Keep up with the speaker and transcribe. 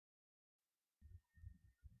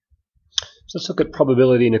So let's look at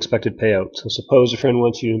probability and expected payout. So suppose a friend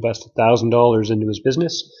wants you to invest $1,000 into his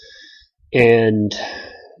business, and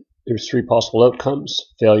there's three possible outcomes: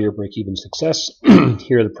 failure, break even, success.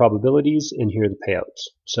 Here are the probabilities, and here are the payouts.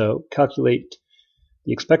 So calculate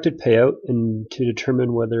the expected payout and to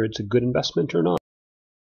determine whether it's a good investment or not.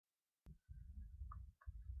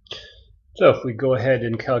 So if we go ahead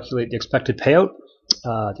and calculate the expected payout,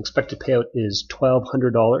 the expected payout is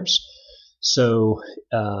 $1,200. So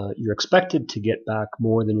you're expected to get back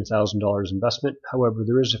more than your $1,000 investment. However,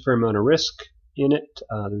 there is a fair amount of risk in it.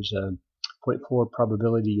 There's a 0.4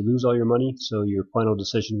 probability you lose all your money, so your final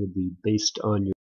decision would be based on your